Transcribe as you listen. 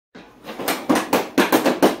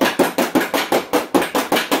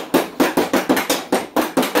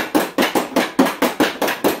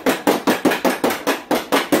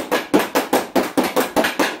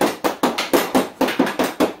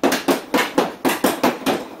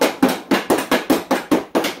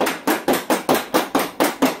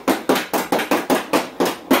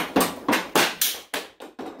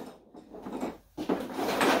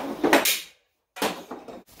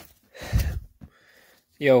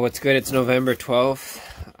Yo, what's good? It's November 12th.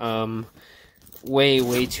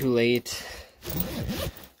 Way too late.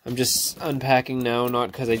 I'm just unpacking now,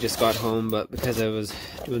 not because I just got home, but because I was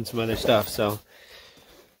doing some other stuff, so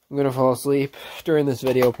I'm gonna fall asleep during this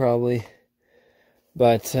video probably.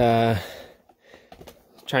 But try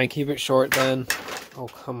and keep it short then. Oh,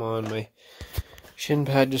 come on, my shin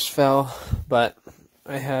pad just fell. But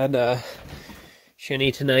I had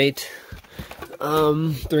shinny tonight.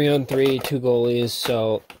 3-on-3, 2 goalies,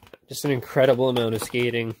 so just an incredible amount of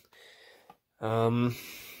skating. My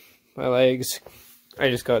legs, I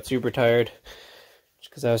just got super tired just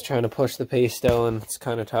because I was trying to push the pace still, and it's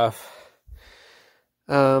kind of tough.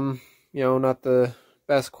 You know, not the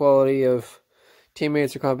best quality of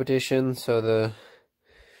teammates or competition, so the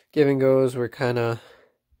give and goes were kind of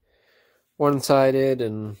one-sided,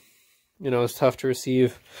 and you know, it's tough to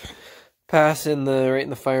receive pass right in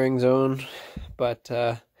the firing zone. But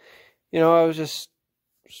you know, I was just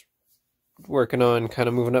working on kind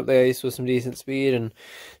of moving up the ice with some decent speed and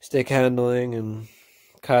stick handling and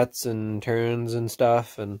cuts and turns and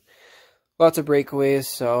stuff, and lots of breakaways,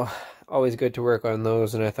 so always good to work on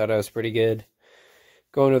those, and I thought I was pretty good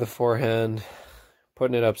going to the forehand,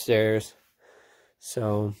 putting it upstairs.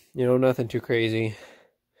 So, you know, nothing too crazy.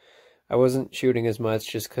 I wasn't shooting as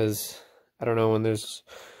much just because, I don't know, when there's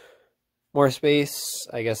more space,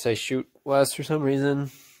 I guess I shoot less for some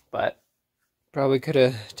reason, but probably could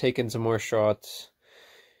have taken some more shots,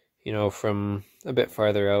 you know, from a bit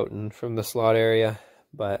farther out and from the slot area.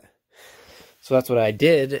 But so that's what I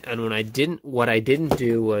did, and what I didn't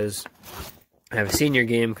do was have a senior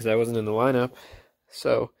game because I wasn't in the lineup.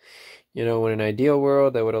 So, you know, in an ideal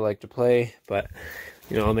world, I would have liked to play, but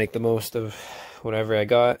you know, I'll make the most of whatever I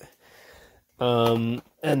got. And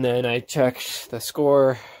then I checked the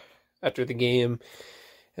score after the game,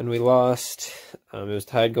 and we lost. It was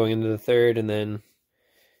tied going into the third, and then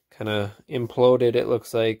kind of imploded, it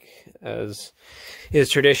looks like, as is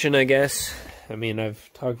tradition, I guess. I mean,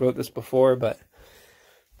 I've talked about this before, but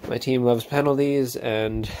my team loves penalties,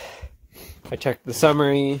 and I checked the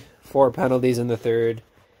summary, 4 penalties in the third,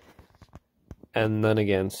 and none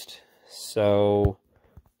against. So,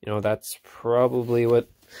 you know, that's probably what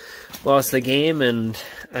lost the game, and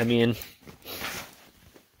I mean,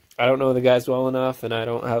 I don't know the guys well enough, and I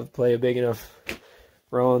don't play a big enough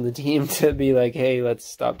role on the team to be like, hey, let's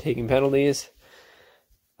stop taking penalties.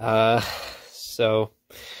 So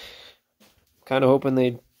kind of hoping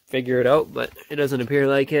they'd figure it out, but it doesn't appear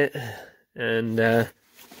like it. And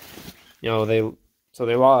you know, they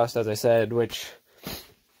lost, as I said, which,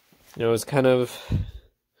 you know, is kind of,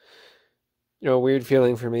 you know, a weird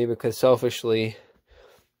feeling for me, because selfishly,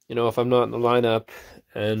 you know, if I'm not in the lineup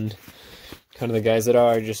and kind of the guys that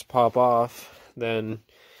are just pop off, then,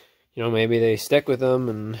 you know, maybe they stick with them,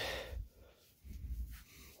 and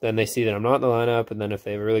then they see that I'm not in the lineup, and then if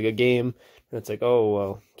they have a really good game, it's like, oh,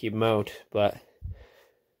 well, keep them out. But,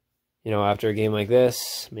 you know, after a game like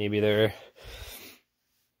this, maybe they're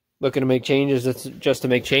looking to make changes just to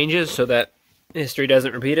make changes so that history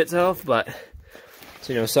doesn't repeat itself. But,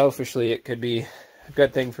 so, you know, selfishly, it could be a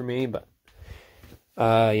good thing for me, but,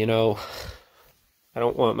 you know, I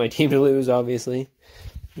don't want my team to lose, obviously,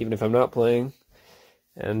 even if I'm not playing.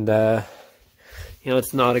 And, you know,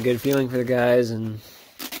 it's not a good feeling for the guys, and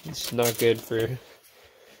it's not good for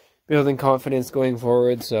building confidence going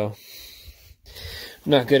forward, so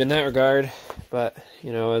not good in that regard. But,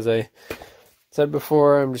 you know, as I said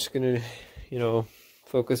before, I'm just going to, you know,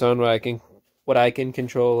 focus on what I can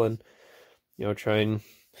control, and, you know,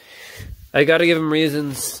 I got to give them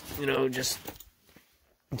reasons, you know, just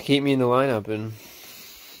to keep me in the lineup, and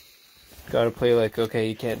got to play like, okay,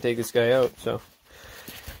 you can't take this guy out. So,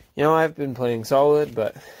 you know, I've been playing solid,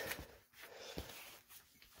 but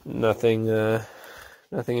nothing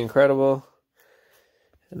incredible.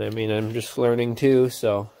 And I mean, I'm just learning too,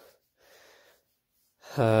 so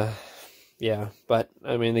yeah. But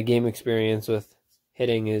I mean, the game experience with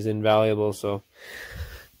hitting is invaluable, so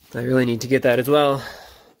I really need to get that as well.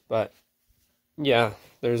 But yeah,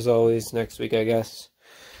 there's always next week, I guess.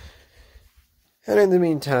 And in the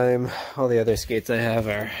meantime, all the other skates I have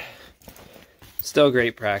are still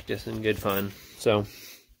great practice and good fun, so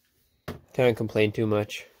can't complain too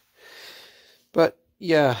much. But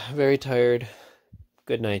yeah, very tired.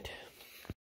 Good night.